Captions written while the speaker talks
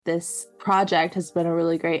this project has been a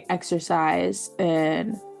really great exercise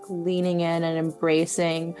in leaning in and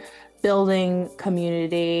embracing building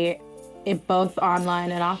community in both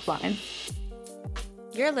online and offline.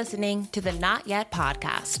 You're listening to the Not Yet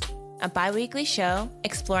podcast, a bi-weekly show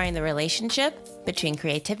exploring the relationship between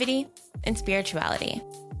creativity and spirituality.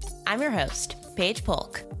 I'm your host, Paige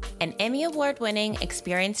Polk, an Emmy Award-winning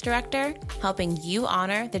experience director helping you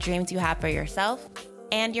honor the dreams you have for yourself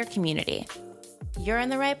and your community. You're in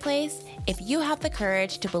the right place if you have the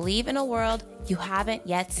courage to believe in a world you haven't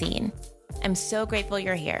yet seen. I'm so grateful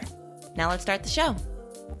you're here. Now let's start the show.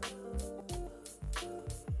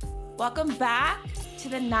 Welcome back to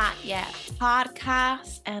the Not Yet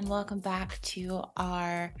podcast, and welcome back to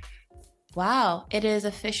it is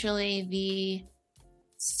officially the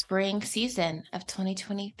spring season of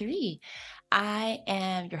 2023. I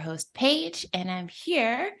am your host, Paige, and I'm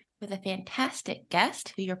here with a fantastic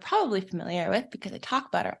guest who you're probably familiar with because I talk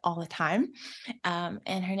about her all the time.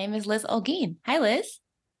 And her name is Liz Oguin. Hi, Liz.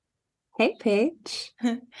 Hey, Paige.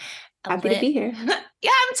 Happy to be here. Yeah,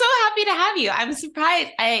 I'm so happy to have you. I'm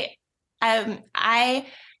surprised.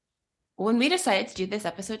 When we decided to do this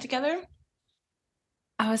episode together,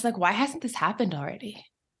 I was like, why hasn't this happened already?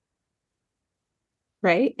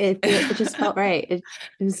 Right? It just felt right. It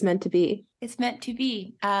was meant to be. It's meant to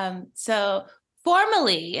be. So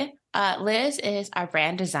formally, Liz is our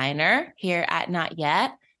brand designer here at Not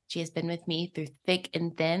Yet. She has been with me through thick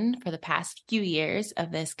and thin for the past few years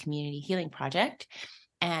of this community healing project.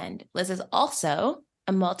 And Liz is also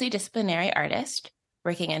a multidisciplinary artist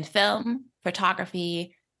working in film,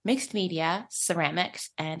 photography, mixed media, ceramics,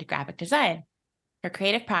 and graphic design. Her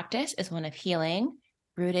creative practice is one of healing,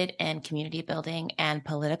 rooted in community building and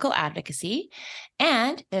political advocacy.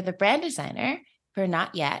 And they're the brand designer for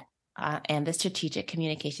Not Yet and the strategic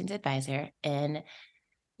communications advisor in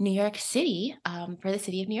New York City for the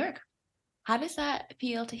city of New York. How does that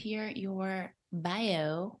feel to hear your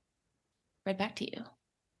bio read back to you?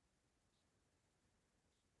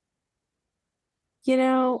 You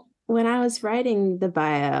know, when I was writing the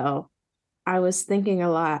bio, I was thinking a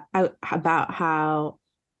lot about how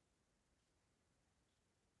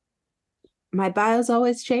my bio's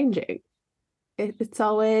always changing. It's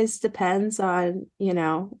always depends on,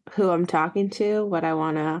 who I'm talking to, what I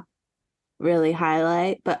want to really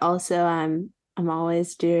highlight, but also I'm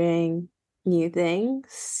always doing new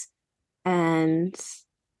things, and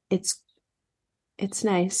it's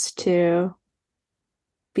nice to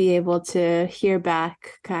be able to hear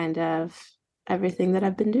back kind of everything that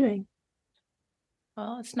I've been doing.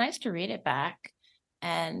 Well, it's nice to read it back,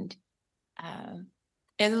 and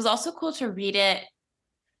it was also cool to read it.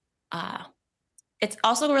 It's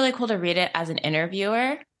also really cool to read it as an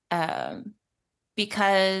interviewer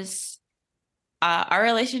because our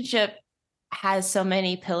relationship has so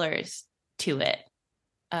many pillars to it.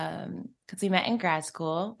 Because we met in grad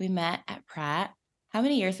school, we met at Pratt. How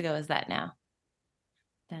many years ago is that now?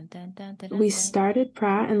 Dun, dun, dun, dun, dun, We dun. started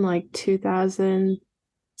Pratt in like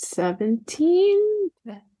 2017.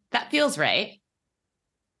 That feels right.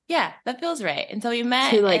 Yeah, that feels right. And so we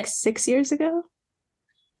met to like 6 years ago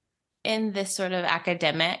in this sort of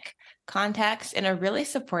academic context in a really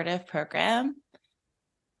supportive program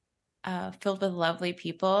filled with lovely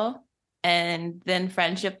people. And then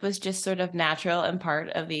friendship was just sort of natural and part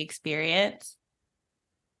of the experience.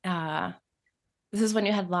 This is when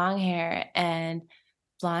you had long hair and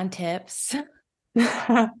blonde tips. And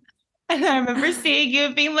I remember seeing you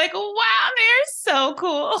and being like, wow, they're so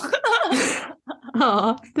cool.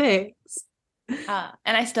 Oh, thanks.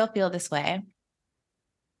 And I still feel this way.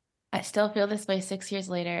 I still feel this way 6 years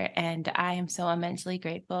later, and I am so immensely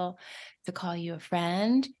grateful to call you a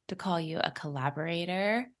friend, to call you a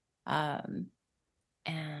collaborator. Thanks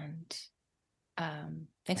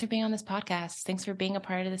for being on this podcast. Thanks for being a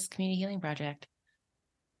part of this community healing project.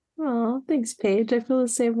 Oh, thanks, Paige. I feel the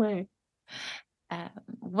same way.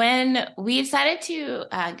 When we decided to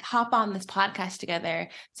hop on this podcast together,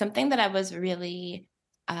 something that I was really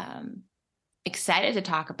excited to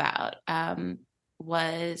talk about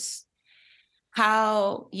was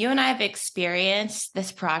how you and I have experienced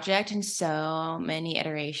this project in so many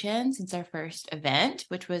iterations since our first event,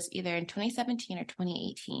 which was either in 2017 or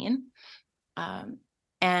 2018.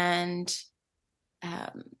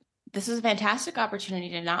 This was a fantastic opportunity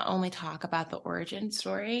to not only talk about the origin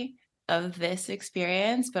story of this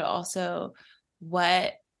experience, but also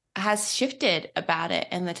what has shifted about it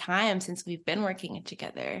in the time since we've been working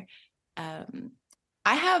together.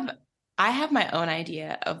 I have my own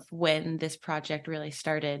idea of when this project really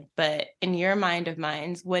started, but in your mind of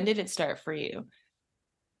minds, when did it start for you?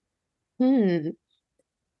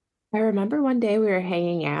 I remember one day we were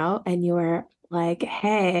hanging out and you were like,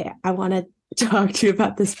 "Hey, I want to talk to you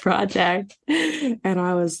about this project." And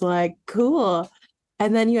I was like, "Cool."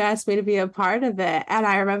 And then you asked me to be a part of it. And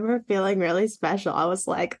I remember feeling really special. I was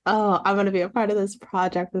like, "Oh, I'm going to be a part of this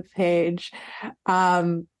project with Paige."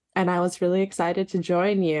 Um, and I was really excited to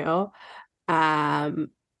join you.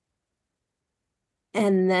 Um,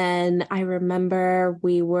 and then I remember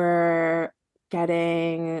we were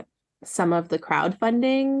getting some of the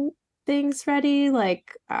crowdfunding things ready,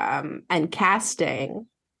 like and casting.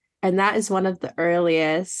 And that is one of the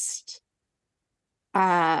earliest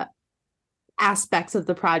uh aspects of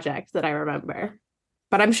the project that I remember.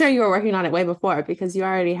 But I'm sure you were working on it way before because you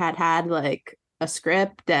already had like a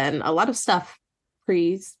script and a lot of stuff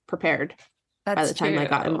pre-prepared by That's the time I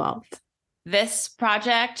got true. involved. This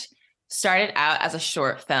project started out as a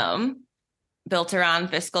short film built around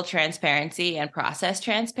fiscal transparency and process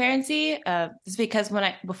transparency. This is because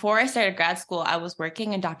before I started grad school, I was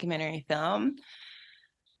working in documentary film,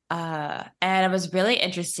 and I was really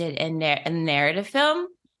interested in narrative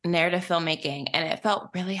filmmaking, and it felt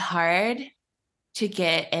really hard to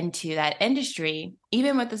get into that industry,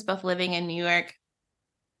 even with us both living in New York.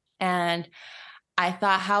 And I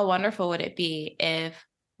thought, how wonderful would it be if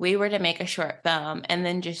we were to make a short film and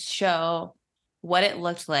then just show what it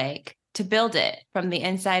looked like to build it from the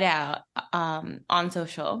inside out, on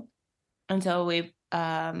social. And so we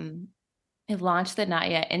launched the Not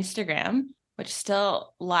Yet Instagram, which is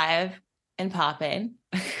still live and popping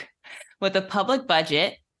with a public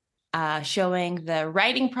budget, showing the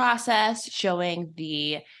writing process, uh,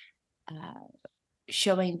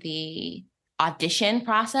 showing the audition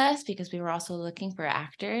process, because we were also looking for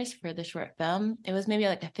actors for the short film. It was maybe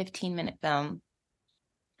like a 15-minute film,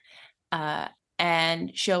 uh,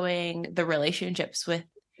 and showing the relationships with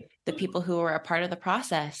the people who were a part of the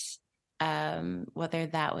process, whether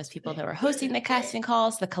that was people that were hosting the casting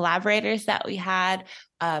calls, the collaborators that we had.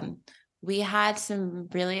 We had some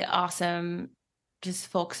really awesome just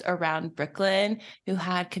folks around Brooklyn who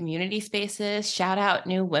had community spaces. Shout out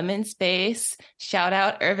New Women's Space. Shout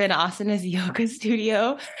out Irvin Austin's yoga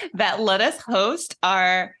studio that let us host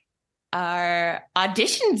our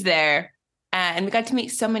auditions there. And we got to meet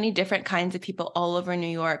so many different kinds of people all over New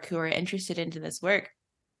York who are interested into this work.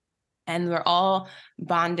 And we're all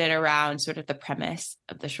bonded around sort of the premise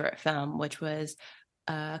of the short film, which was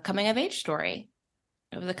a coming of age story.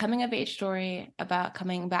 It was a coming of age story about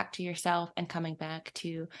coming back to yourself and coming back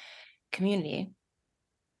to community,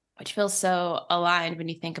 which feels so aligned when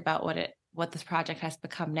you think about what this project has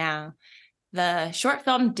become now. The short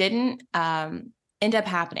film didn't end up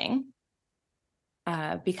happening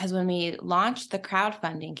because when we launched the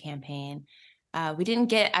crowdfunding campaign, we didn't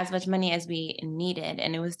get as much money as we needed,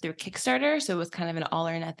 and it was through Kickstarter, so it was kind of an all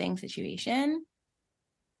or nothing situation.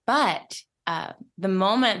 But the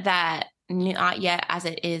moment that Not Yet as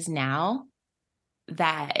it is now,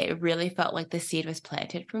 that it really felt like the seed was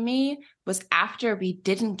planted for me, was after we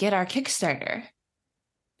didn't get our Kickstarter.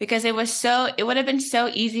 Because it would have been so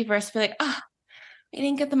easy for us to be like, oh, we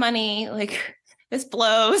didn't get the money, like this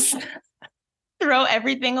blows, throw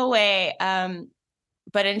everything away.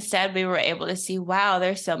 But instead we were able to see, wow,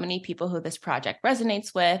 there's so many people who this project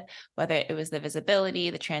resonates with, whether it was the visibility,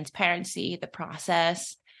 the transparency, the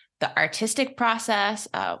process, the artistic process.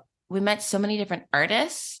 We met so many different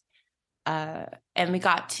artists, and we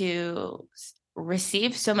got to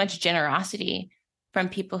receive so much generosity from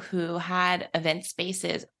people who had event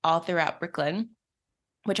spaces all throughout Brooklyn,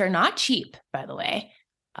 which are not cheap, by the way.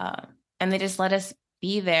 And they just let us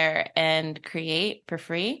be there and create for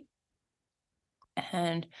free.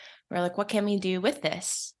 And we're like, what can we do with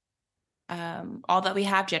this? All that we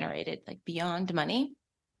have generated, like beyond money.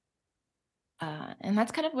 And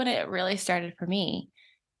that's kind of when it really started for me.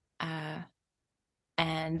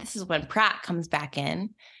 And this is when Pratt comes back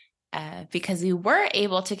in, because we were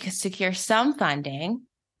able to secure some funding.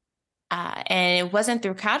 And it wasn't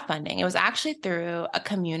through crowdfunding. It was actually through a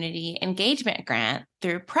community engagement grant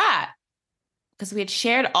through Pratt, because we had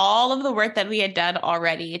shared all of the work that we had done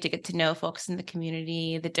already to get to know folks in the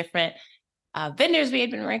community, the different vendors we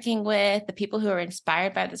had been working with, the people who were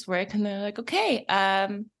inspired by this work. And they're like, okay,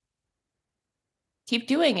 keep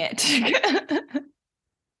doing it.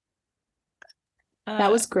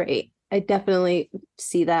 That was great. I definitely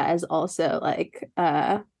see that as also like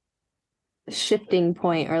a shifting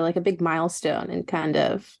point or like a big milestone in kind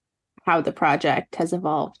of how the project has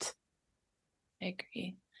evolved. I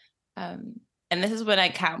agree. And this is when I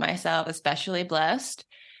count myself especially blessed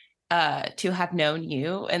to have known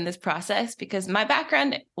you in this process, because my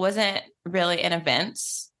background wasn't really in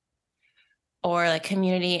events. or like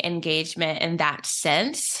community engagement in that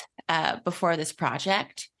sense before this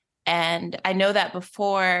project. And I know that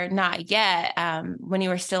before Not Yet, when you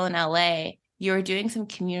were still in LA, you were doing some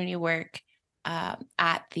community work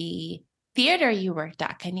at the theater you worked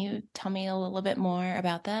at. Can you tell me a little bit more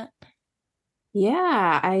about that?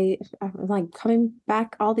 Yeah, I'm like coming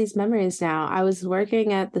back all these memories now. I was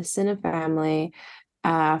working at the Cine Family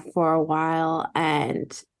for a while,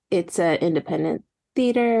 and it's an independent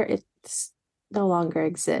theater. It's no longer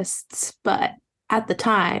exists, but at the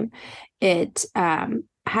time, it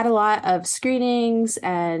had a lot of screenings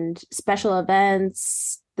and special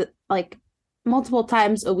events that like multiple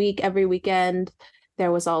times a week, every weekend.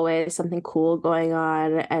 There was always something cool going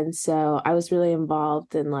on. And so I was really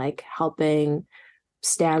involved in like helping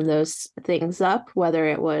stand those things up, whether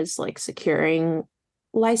it was like securing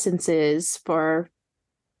licenses for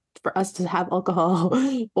us to have alcohol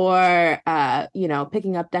or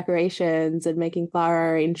picking up decorations and making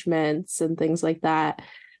flower arrangements and things like that.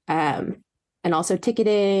 Um, and also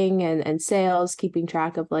ticketing and sales, keeping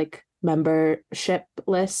track of like membership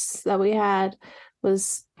lists that we had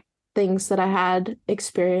was things that I had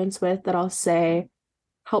experience with that I'll say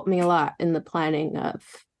helped me a lot in the planning of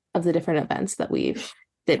the different events that we've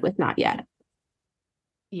did with Not Yet.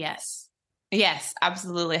 Yes. Yes,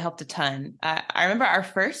 absolutely helped a ton. I remember our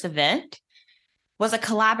first event was a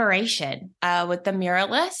collaboration with the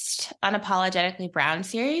Muralist Unapologetically Brown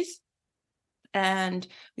series. And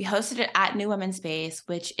we hosted it at New Women's Space,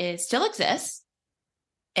 which is still exists.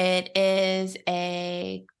 It is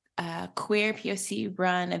a queer POC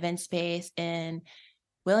run event space in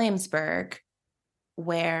Williamsburg,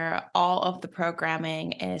 where all of the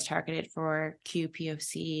programming is targeted for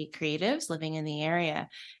QPOC creatives living in the area.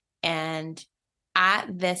 And at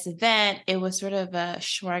this event, it was sort of a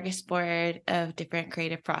smorgasbord of different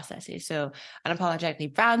creative processes. So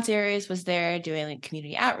Unapologetically Brown series was there doing like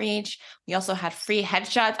community outreach. We also had free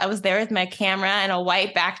headshots. I was there with my camera and a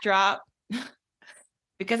white backdrop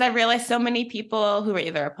because I realized so many people who were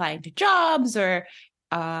either applying to jobs or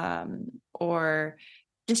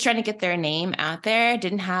just trying to get their name out there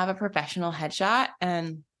didn't have a professional headshot.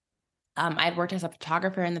 And I'd worked as a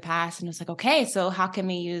photographer in the past and was like, okay, so how can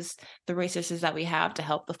we use the resources that we have to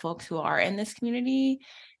help the folks who are in this community?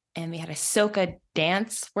 And we had a soca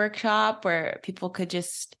dance workshop where people could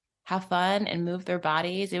just have fun and move their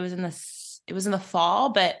bodies. It was in the fall,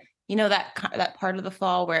 but you know that part of the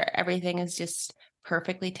fall where everything is just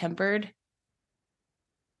perfectly tempered.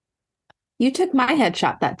 You took my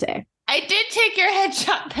headshot that day. I did take your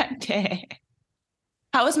headshot that day.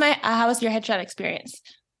 How was your headshot experience?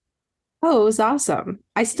 Oh, it was awesome.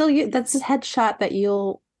 I still use that's a headshot that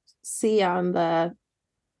you'll see on the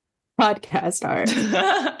podcast art.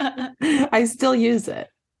 I still use it.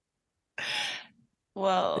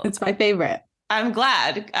 Well, It's my favorite. I'm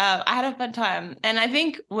glad. I had a fun time. And I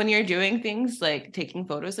think when you're doing things like taking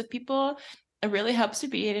photos of people, it really helps to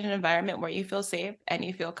be in an environment where you feel safe and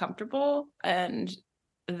you feel comfortable. And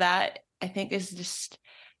that I think is just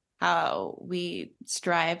how we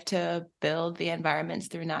strive to build the environments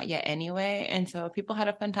through Not Yet anyway. And so people had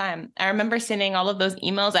a fun time. I remember sending all of those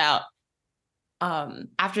emails out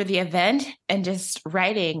after the event and just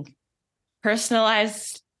writing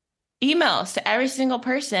personalized emails to every single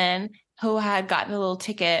person who had gotten a little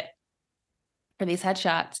ticket for these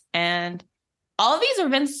headshots. And all of these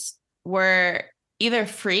events were either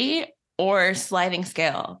free or sliding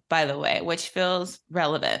scale, by the way, which feels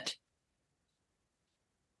relevant.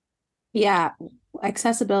 Yeah,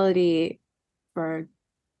 accessibility for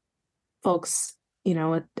folks,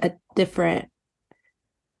 with a different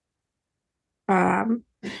um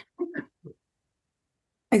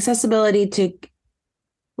accessibility to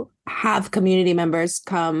have community members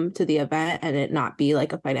come to the event and it not be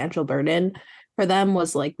like a financial burden for them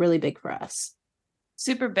was like really big for us.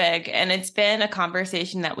 Super big. And it's been a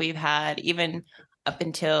conversation that we've had even up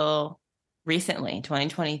until recently,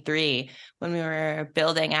 2023, when we were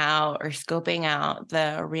building out or scoping out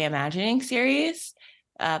the reimagining series,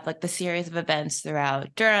 like the series of events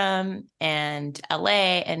throughout Durham and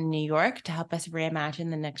LA and New York to help us reimagine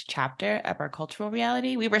the next chapter of our cultural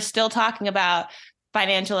reality. We were still talking about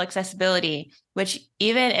financial accessibility, which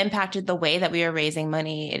even impacted the way that we were raising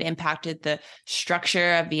money. It impacted the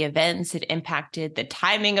structure of the events. It impacted the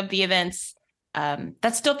timing of the events.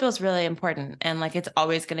 That still feels really important. And like, it's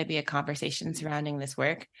always going to be a conversation surrounding this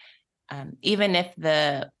work. Even if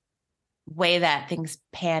the way that things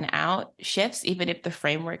pan out shifts, even if the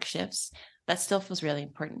framework shifts, that still feels really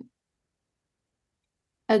important.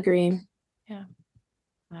 Agree. Yeah.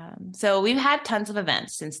 So we've had tons of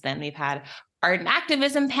events since then. We've had art and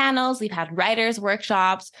activism panels, we've had writers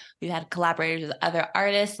workshops, we've had collaborators with other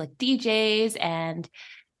artists like DJs and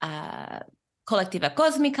Colectiva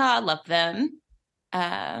Cosmica. Love them.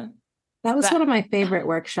 Uh, That was but one of my favorite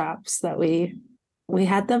workshops that we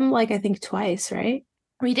had them like I think twice, right?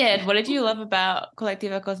 we did. What did you love about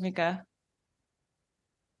Colectiva Cosmica?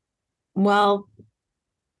 Well,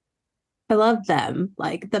 I love them,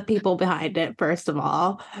 like the people behind it, first of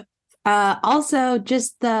all. Also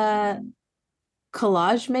just the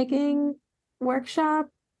collage making workshop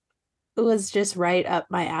was just right up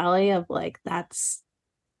my alley of like that's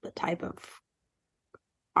the type of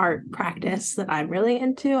art practice that I'm really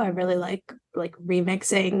into. I really like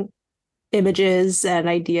remixing images and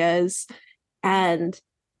ideas and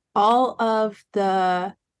all of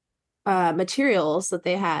the materials that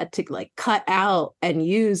they had to like cut out and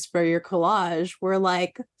use for your collage were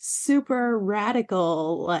like super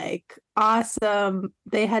radical, like awesome.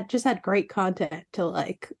 They had just had great content to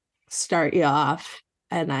like start you off,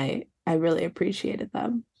 and I really appreciated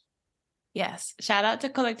them. Yes. Shout out to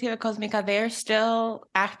Colectiva Cosmica. They're still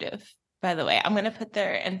active, by the way. I'm going to put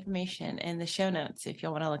their information in the show notes if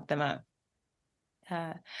you want to look them up.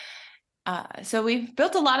 Uh, so we've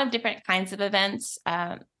built a lot of different kinds of events.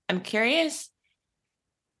 I'm curious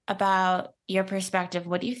about your perspective.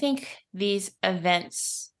 What do you think these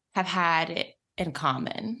events have had in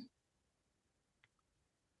common?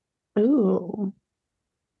 Ooh.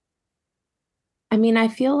 I mean, I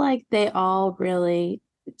feel like they all really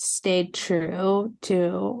stayed true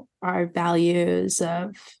to our values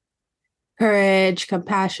of courage,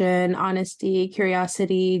 compassion, honesty,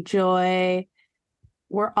 curiosity, joy.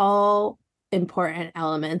 Were all important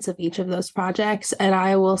elements of each of those projects. And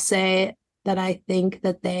I will say that I think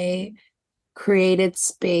that they created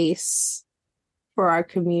space for our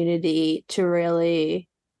community to really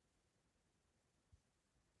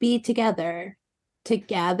be together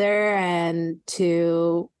and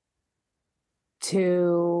to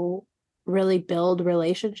really build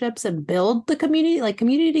relationships and build the community. Like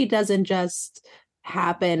community doesn't just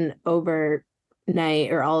happen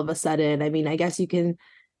overnight or all of a sudden. I mean, I guess you can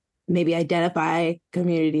maybe identify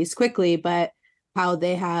communities quickly, but how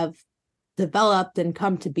they have developed and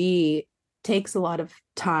come to be takes a lot of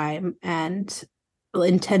time and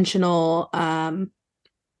intentional,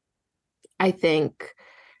 I think,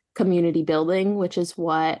 community building, which is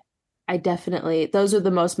what I definitely, those are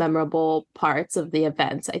the most memorable parts of the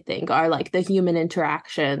events, I think, are like the human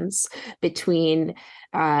interactions between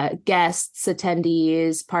guests,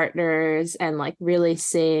 attendees, partners, and like really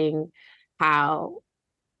seeing how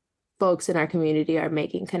folks in our community are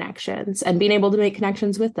making connections and being able to make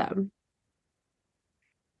connections with them.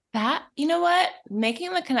 That, you know what?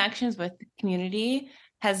 Making the connections with the community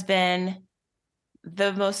has been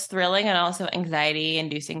the most thrilling and also anxiety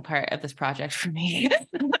inducing part of this project for me.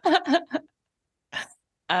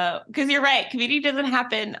 Because you're right, community doesn't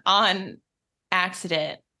happen on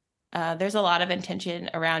accident. There's a lot of intention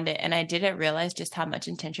around it. And I didn't realize just how much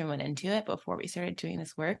intention went into it before we started doing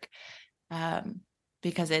this work.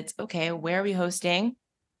 Because it's okay, where are we hosting?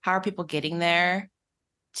 How are people getting there?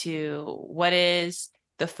 To what is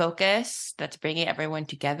the focus that's bringing everyone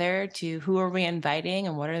together, to who are we inviting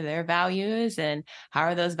and what are their values and how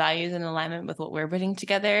are those values in alignment with what we're putting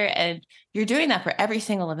together. And you're doing that for every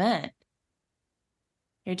single event.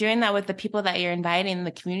 You're doing that with the people that you're inviting,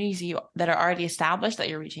 the communities that are already established that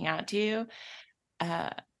you're reaching out to.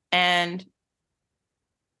 And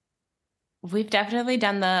we've definitely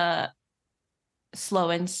done the slow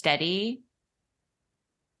and steady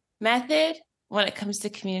method when it comes to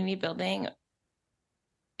community building.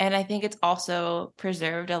 And I think it's also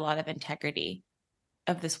preserved a lot of integrity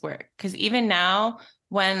of this work. Because even now,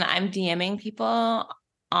 when I'm DMing people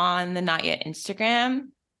on the Not Yet Instagram,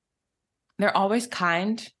 they're always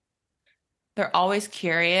kind. They're always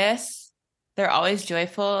curious. They're always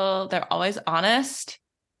joyful. They're always honest.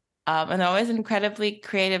 And they're always incredibly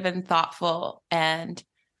creative and thoughtful. And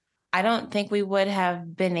I don't think we would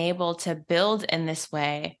have been able to build in this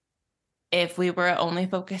way if we were only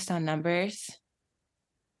focused on numbers.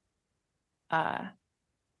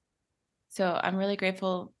 So I'm really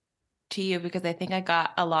grateful to you because I think I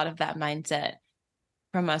got a lot of that mindset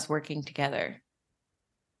from us working together.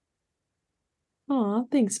 Oh,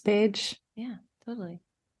 thanks, Paige. Yeah, totally.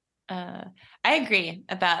 I agree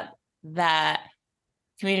about that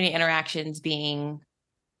community interactions being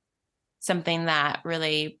something that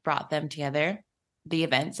really brought them together. The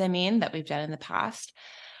events, I mean, that we've done in the past.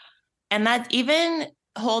 And that even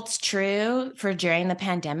holds true for during the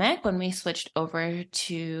pandemic when we switched over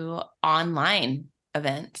to online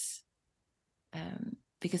events.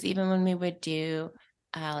 because even when we would do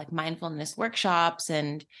like mindfulness workshops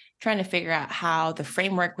and trying to figure out how the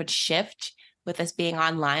framework would shift with us being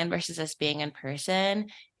online versus us being in person,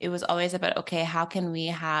 it was always about, okay, how can we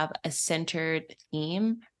have a centered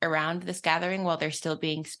theme around this gathering while there's still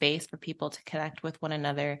being space for people to connect with one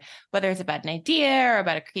another, whether it's about an idea or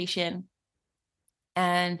about a creation.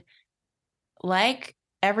 And like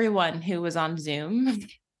everyone who was on Zoom,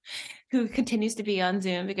 who continues to be on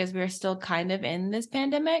Zoom because we're still kind of in this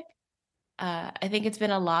pandemic, I think it's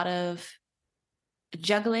been a lot of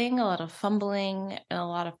juggling, a lot of fumbling, and a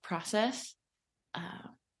lot of process.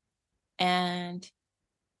 And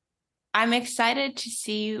I'm excited to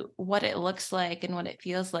see what it looks like and what it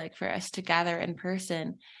feels like for us to gather in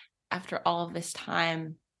person after all of this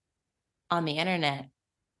time on the internet.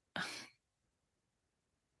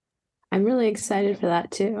 I'm really excited for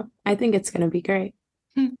that too. I think it's going to be great.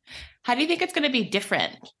 How do you think it's going to be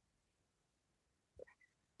different?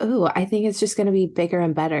 Oh, I think it's just going to be bigger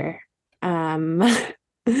and better. Um,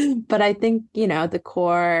 but I think, the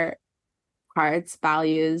core parts,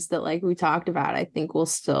 values that like we talked about, I think will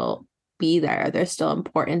still be there. They're still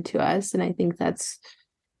important to us. And I think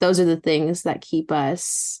those are the things that keep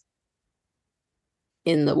us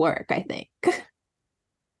in the work, I think.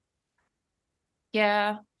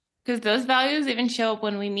 Yeah, because those values even show up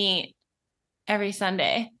when we meet every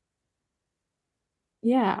Sunday.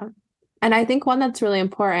 Yeah. And I think one that's really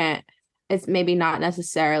important is maybe not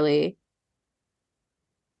necessarily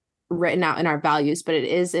written out in our values, but it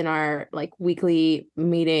is in our like weekly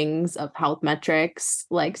meetings of health metrics,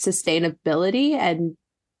 like sustainability and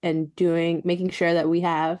making sure that we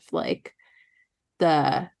have like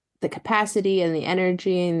the capacity and the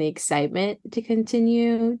energy and the excitement to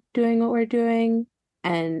continue doing what we're doing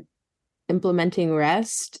and implementing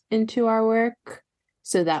rest into our work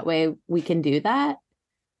so that way we can do that,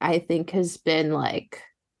 I think has been like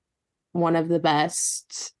one of the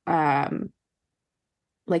best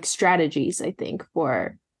like strategies, I think,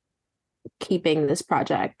 for keeping this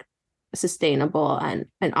project sustainable and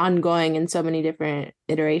ongoing in so many different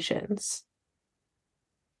iterations.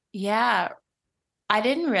 Yeah, I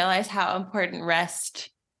didn't realize how important rest.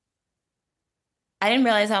 I didn't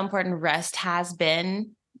realize how important rest has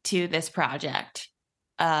been to this project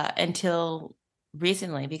until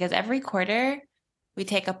recently, because every quarter we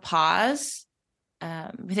take a pause.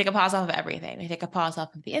 We take a pause off of everything. We take a pause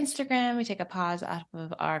off of the Instagram. We take a pause off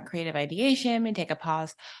of our creative ideation. We take a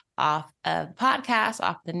pause off of the podcast,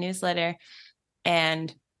 off the newsletter.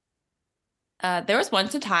 And there was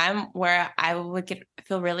once a time where I would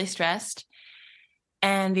feel really stressed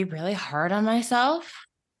and be really hard on myself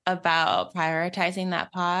about prioritizing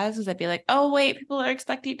that pause, because I'd be like, oh wait, people are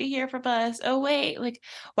expecting to hear from us. Oh wait, like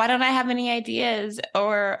why don't I have any ideas?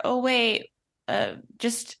 Or oh wait,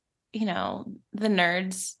 just the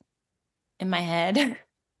nerds in my head.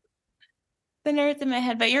 The nerds in my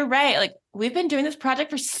head. But you're right. Like we've been doing this project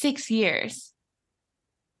for 6 years.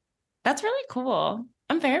 That's really cool.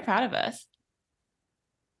 I'm very proud of us.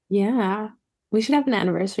 Yeah. We should have an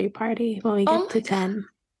anniversary party when we Oh get to my God. 10.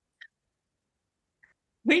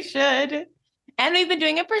 We should. And we've been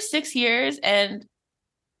doing it for 6 years, and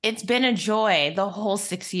it's been a joy the whole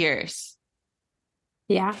 6 years.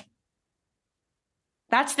 Yeah.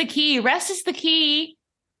 That's the key. Rest is the key,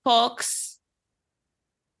 folks.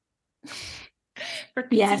 For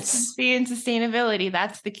Yes. consistency and sustainability,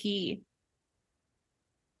 that's the key.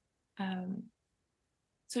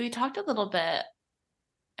 So we talked a little bit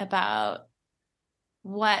about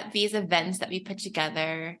what these events that we put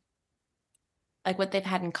together, like what they've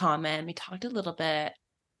had in common. We talked a little bit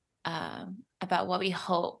about what we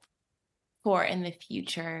hope for in the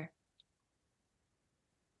future.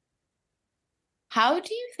 How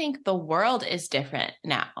do you think the world is different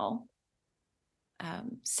now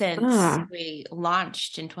since Ah, we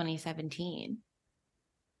launched in 2017?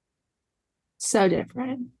 so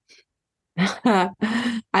different.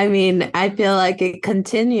 I mean, I feel like it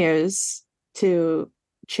continues to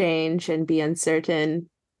change and be uncertain,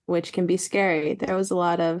 which can be scary. There was a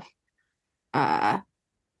lot of uh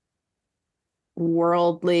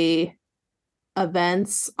worldly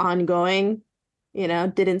events ongoing,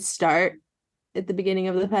 didn't start at the beginning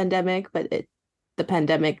of the pandemic, but the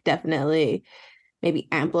pandemic definitely maybe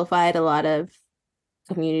amplified a lot of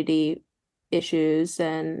community issues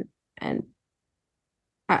and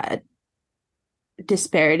uh,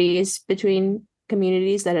 disparities between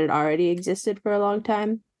communities that had already existed for a long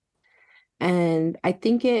time. And I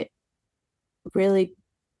think it really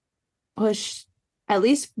pushed at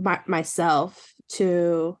least myself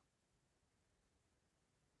to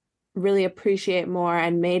really appreciate more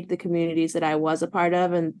and made the communities that I was a part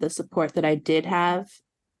of and the support that I did have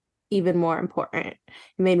even more important. It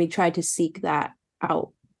made me try to seek that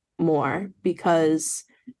out more because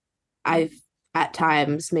I've at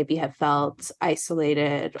times maybe have felt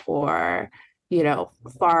isolated or,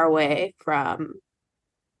 far away from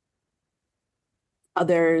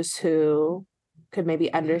others who could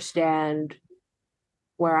maybe understand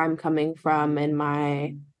where I'm coming from in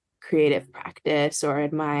my creative practice or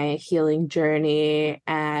in my healing journey.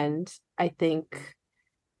 And I think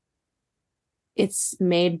it's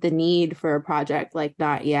made the need for a project like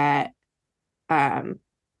Not Yet, um,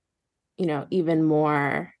 even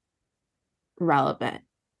more relevant.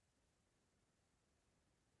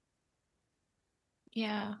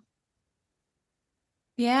 Yeah.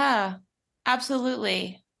 Yeah,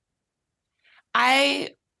 absolutely.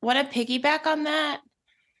 I want to piggyback on that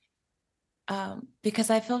because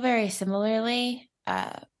I feel very similarly.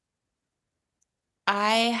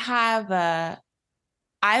 I have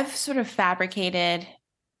I've sort of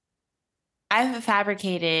I've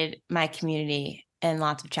fabricated my community in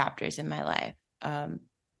lots of chapters in my life. Um,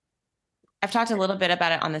 I've talked a little bit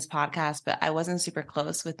about it on this podcast, but I wasn't super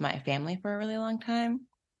close with my family for a really long time.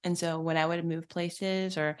 And so when I would move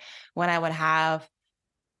places or when I would have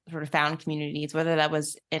sort of found communities, whether that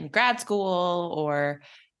was in grad school or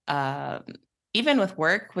um, even with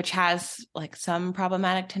work, which has like some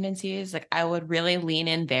problematic tendencies, like I would really lean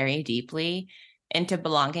in very deeply into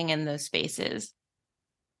belonging in those spaces.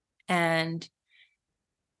 And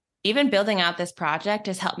even building out this project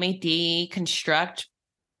has helped me deconstruct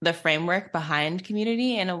the framework behind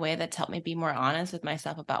community in a way that's helped me be more honest with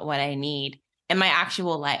myself about what I need in my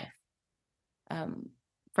actual life. Um,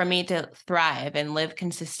 for me to thrive and live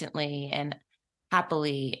consistently and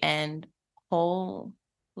happily and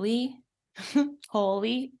wholly,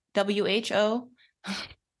 wholly, WHO.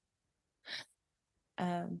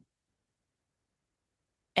 Um,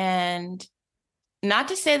 and not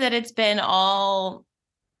to say that it's been all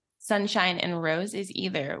sunshine and roses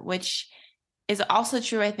either, which is also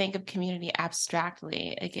true, I think, of community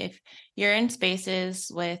abstractly. Like if you're in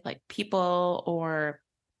spaces with like people or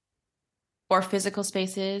physical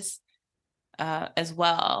spaces as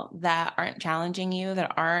well that aren't challenging you,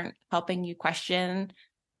 that aren't helping you question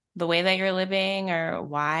the way that you're living or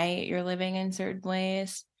why you're living in certain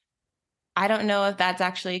ways. I don't know if that's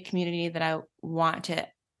actually a community that I want to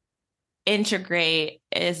integrate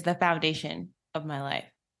as the foundation of my life.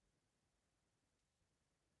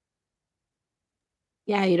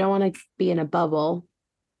 Yeah, you don't want to be in a bubble.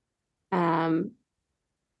 Um,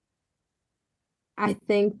 I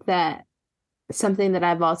think that something that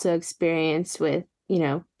I've also experienced with,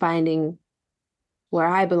 finding where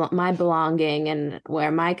I belong, my belonging and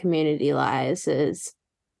where my community lies is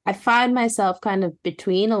I find myself kind of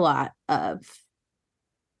between a lot of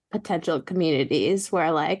potential communities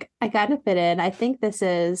where like I gotta fit in. I think this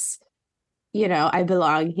is, I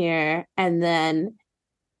belong here. And then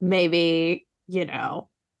maybe,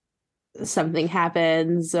 something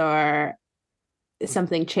happens or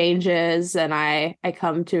something changes and I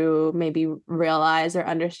come to maybe realize or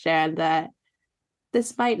understand that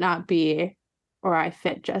this might not be or I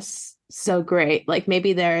fit just so great. Like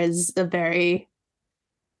maybe there is a very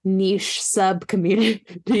niche sub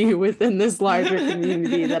community within this larger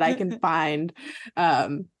community that I can find.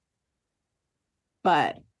 Um,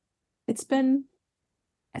 but it's been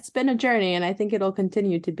it's been a journey and I think it'll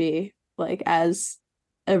continue to be like as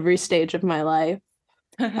every stage of my life.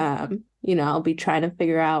 I'll be trying to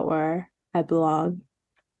figure out where I belong.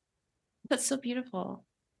 That's so beautiful.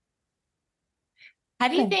 How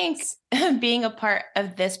do you think Thanks. being a part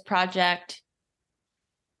of this project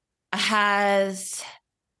has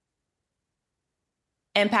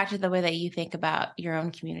impacted the way that you think about your own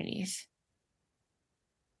communities?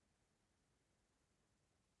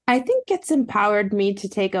 I think it's empowered me to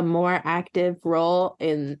take a more active role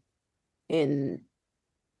in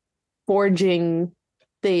forging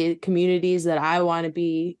the communities that I want to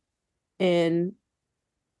be in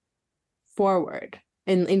forward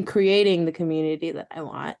in creating the community that I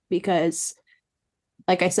want because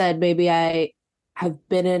like I said maybe I have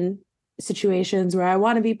been in situations where I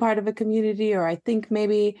want to be part of a community or I think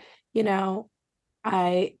maybe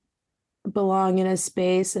I belong in a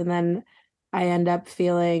space and then I end up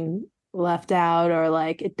feeling left out or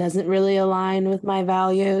like it doesn't really align with my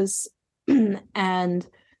values and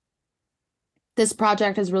this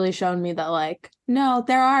project has really shown me that like no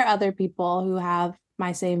there are other people who have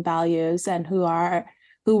my same values and who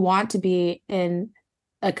want to be in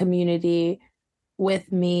a community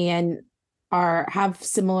with me and are have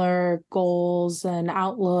similar goals and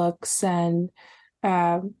outlooks and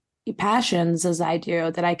um, passions as I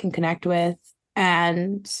do that I can connect with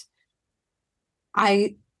and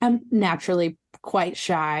I I'm naturally quite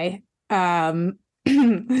shy. I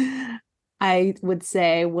would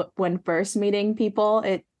say when first meeting people,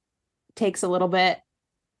 it takes a little bit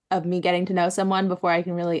of me getting to know someone before I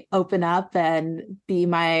can really open up and be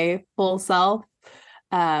my full self.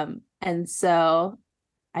 And so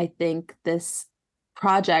I think this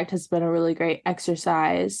project has been a really great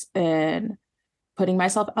exercise in putting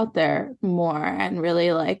myself out there more and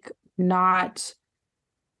really like not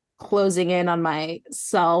closing in on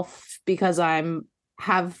myself because I'm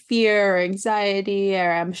have fear or anxiety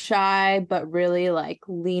or I'm shy, but really like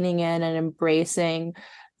leaning in and embracing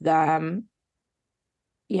them,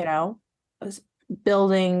 you know,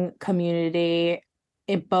 building community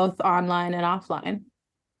in both online and offline.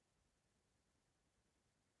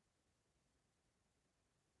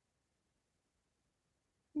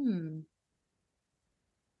 Hmm.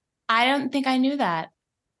 I don't think I knew that.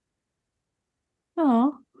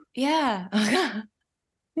 Oh, Yeah. I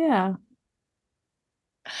yeah.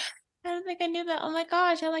 don't think I knew that. Oh my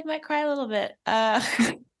gosh, I like might cry a little bit. That's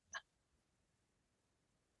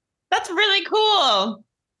really cool.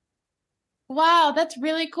 Wow, that's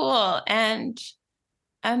really cool. And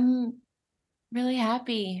I'm really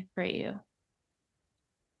happy for you.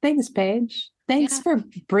 Thanks, Paige. Thanks Yeah. for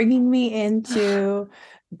bringing me into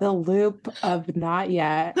the loop of not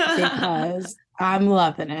yet because I'm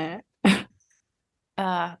loving it.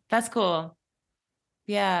 That's cool.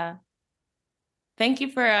 Yeah. Thank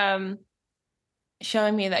you for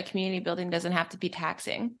showing me that community building doesn't have to be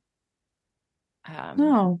taxing. Um,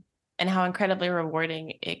 No. and how incredibly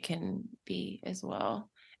rewarding it can be as well.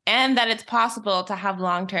 And that it's possible to have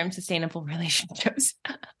long-term sustainable relationships.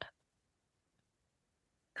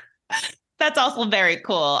 That's also very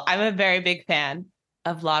cool. I'm a very big fan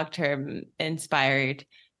of long-term, inspired,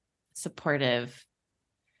 supportive,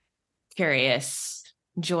 curious,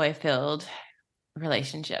 joy-filled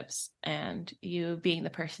relationships. And you being the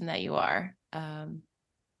person that you are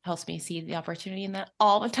helps me see the opportunity in that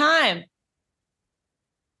all the time.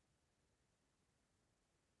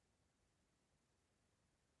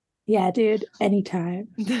 Yeah, dude, anytime.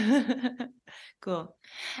 Cool.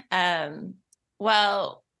 Um,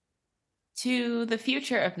 well, to the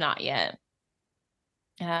future of not yet.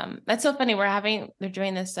 That's so funny. They're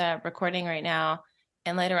doing this recording right now,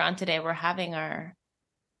 and later on today we're having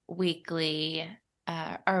weekly,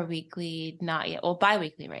 our weekly not yet, well,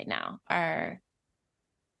 bi-weekly right now.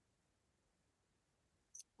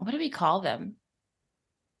 What do we call them?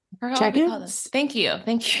 I forgot what we call them. Check-ins? Thank you.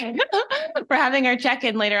 We're having our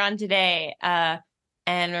check-in later on today, and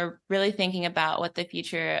we're really thinking about what the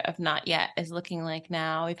future of not yet is looking like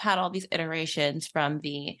now. We've had all these iterations from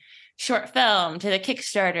the short film to the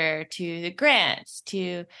Kickstarter to the grants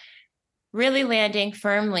to really landing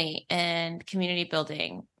firmly in community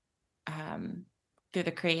building through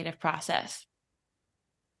the creative process.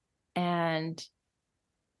 And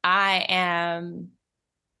I am,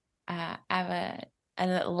 I have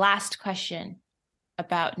a last question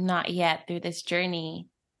about not yet through this journey.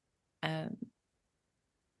 Um,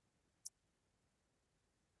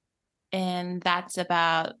 and that's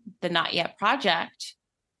about the Not Yet project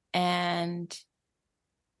and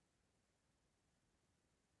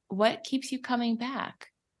what keeps you coming back.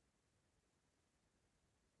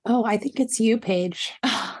 Oh, I think it's you, Paige.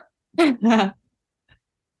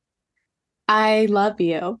 I love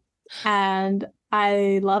you and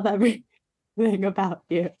I love everything about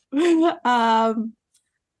you. Um,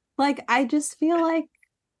 like I just feel like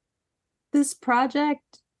this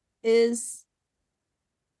project is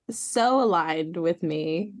so aligned with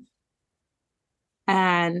me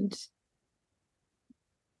and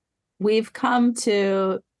we've come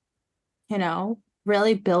to,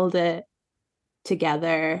 really build it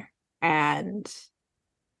together and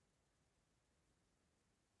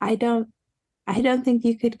I don't I don't think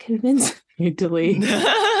you could convince me to leave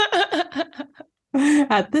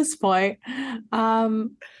at this point.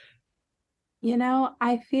 Um,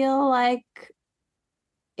 I feel like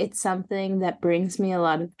it's something that brings me a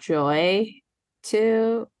lot of joy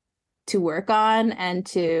to to work on and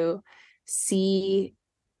to see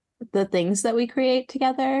the things that we create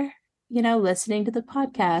together, listening to the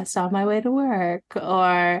podcast on my way to work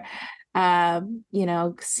or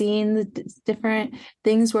seeing the different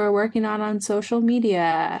things we're working on social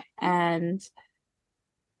media and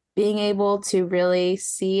being able to really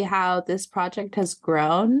see how this project has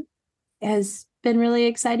grown has been really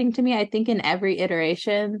exciting to me. I think in every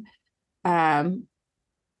iteration, um,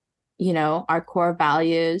 our core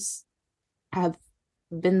values have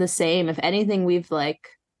been the same. If anything, we've like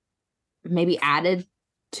maybe added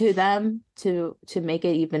to them to make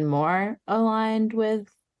it even more aligned with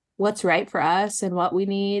what's right for us and what we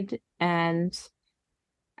need. And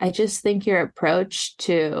I just think your approach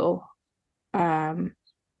to um,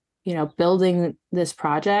 building this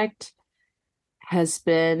project has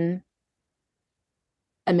been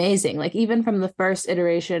amazing. Like even from the first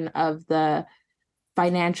iteration of the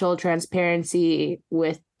financial transparency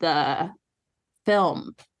with the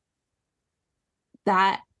film,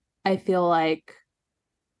 that I feel like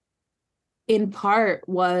in part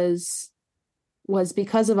was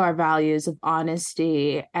because of our values of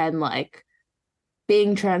honesty and like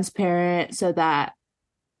being transparent so that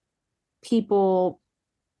people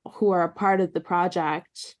who are a part of the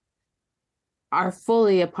project are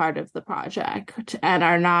fully a part of the project and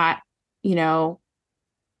are not, you know,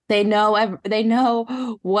 they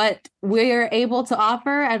know what we're able to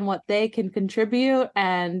offer and what they can contribute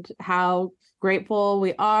and how grateful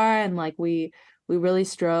we are, and like we really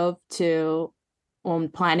strove to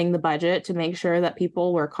planning the budget to make sure that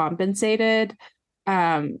people were compensated.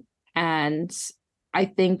 And I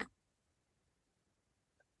think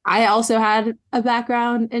I also had a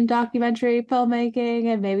background in documentary filmmaking,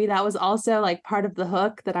 and maybe that was also like part of the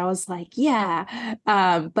hook that I was like, yeah.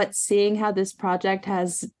 But seeing how this project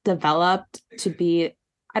has developed to be,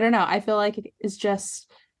 I don't know, I feel like it is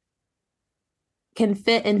just can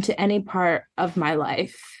fit into any part of my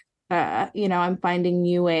life. I'm finding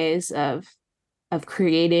new ways of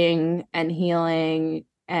creating and healing,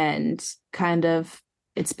 and kind of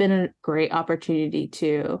it's been a great opportunity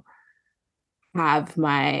to have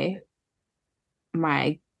my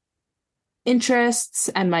interests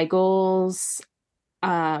and my goals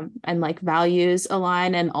and like values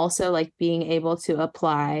align, and also like being able to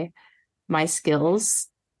apply my skills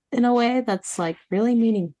in a way that's like really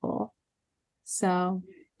meaningful. So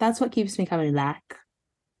that's what keeps me coming back.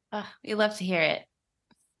 Oh, we love to hear it.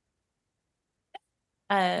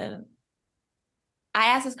 Uh, I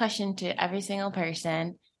ask this question to every single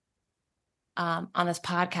person on this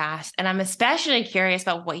podcast, and I'm especially curious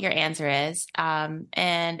about what your answer is.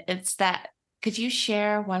 And it's that could you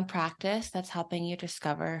share one practice that's helping you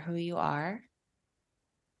discover who you are?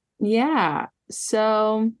 Yeah.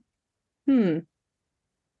 So, hmm.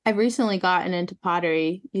 I've recently gotten into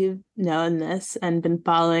pottery. You've known this and been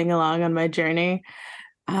following along on my journey.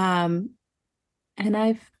 Um, and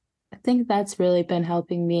I think that's really been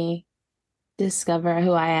helping me discover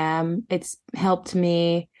who I am. It's helped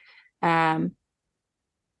me, um,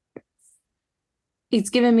 it's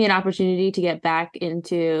given me an opportunity to get back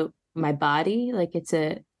into my body. Like it's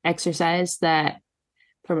a exercise that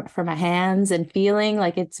for my hands and feeling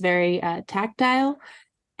like it's very tactile.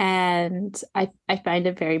 And I find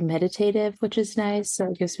it very meditative, which is nice. So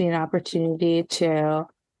it gives me an opportunity to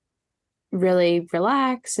really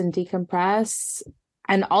relax and decompress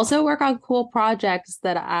and also work on cool projects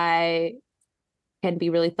that I can be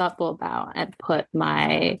really thoughtful about and put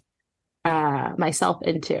myself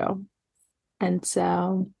into. And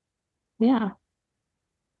so yeah,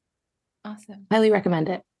 Awesome. highly recommend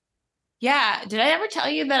it. Yeah. Did I ever tell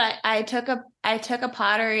you that I took a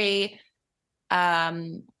pottery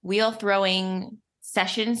wheel throwing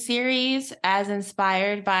session series as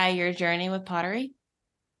inspired by your journey with pottery?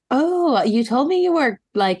 Oh, you told me you were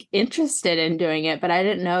like interested in doing it, but I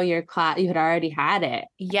didn't know your class you had already had it.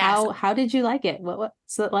 Yes. How did you like it?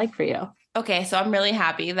 What's it like for you? Okay, so I'm really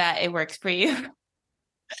happy that it works for you.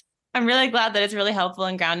 I'm really glad that it's really helpful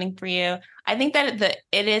and grounding for you. I think that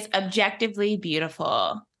it is objectively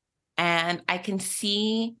beautiful, and I can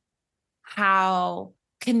see how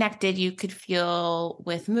connected you could feel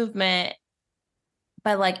with movement,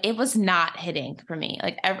 but like it was not hitting for me.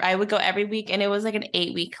 Like I would go every week, and it was like an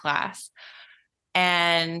 8-week class.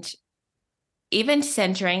 And even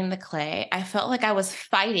centering the clay, I felt like I was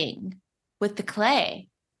fighting with the clay.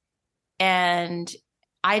 And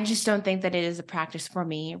I just don't think that it is a practice for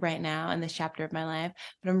me right now in this chapter of my life.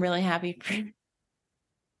 But I'm happy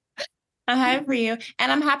for you.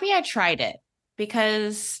 And I'm happy I tried it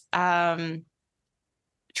because trial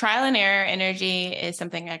and error energy is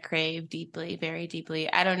something I crave deeply, very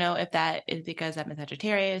deeply. I don't know if that is because I'm a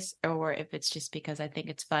Sagittarius or if it's just because I think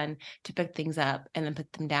it's fun to pick things up and then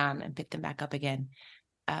put them down and pick them back up again.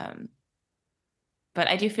 Um, but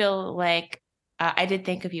I do feel like I did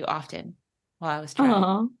think of you often while I was trying.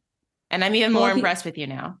 Oh, And I'm even well, more if you impressed with you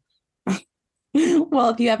now. well,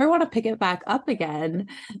 if you ever want to pick it back up again,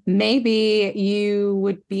 maybe you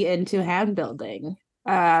would be into hand building.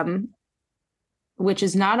 Um, which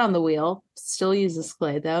is not on the wheel. Still uses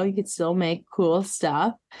clay though. You could still make cool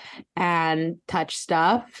stuff and touch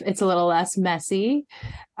stuff. It's a little less messy.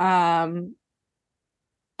 Um,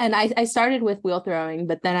 and I started with wheel throwing,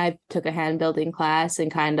 but then I took a hand building class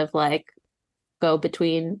and kind of like go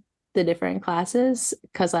between the different classes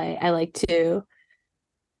because I like to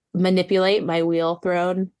manipulate my wheel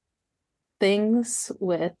thrown things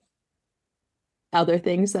with other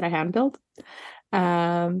things that I hand built.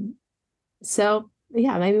 Um, so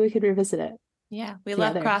yeah, maybe we could revisit it Yeah, we love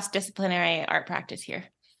together. cross-disciplinary art practice here.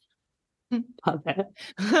 Love it.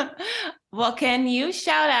 Well, can you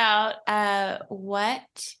shout out what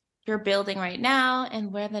you're building right now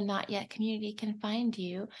and where the Not Yet community can find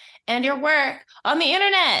you and your work on the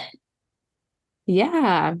internet?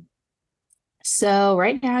 Yeah. So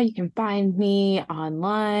right now you can find me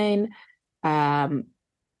online um,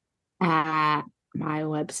 at my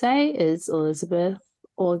website is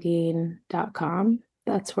elizabetholguin.com.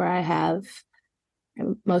 That's where I have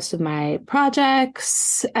most of my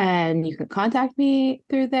projects, and you can contact me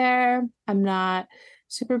through there. I'm not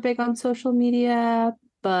super big on social media,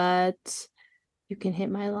 but you can hit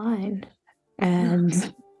my line,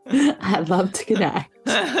 and I'd love to connect.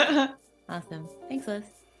 Awesome. Thanks, Liz.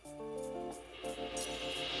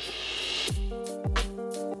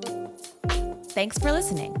 Thanks for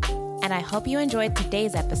listening, and I hope you enjoyed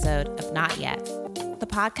today's episode of Not Yet. The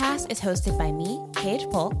podcast is hosted by me, Paige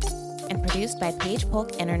Polk, and produced by Paige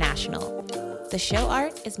Polk International. The show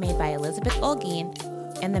art is made by Elizabeth Olguin,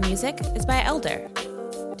 and the music is by Elder.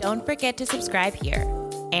 Don't forget to subscribe here.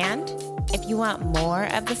 And if you want more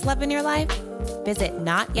of this love in your life, visit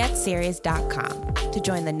notyetseries.com to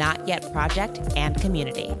join the Not Yet project and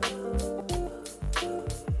community.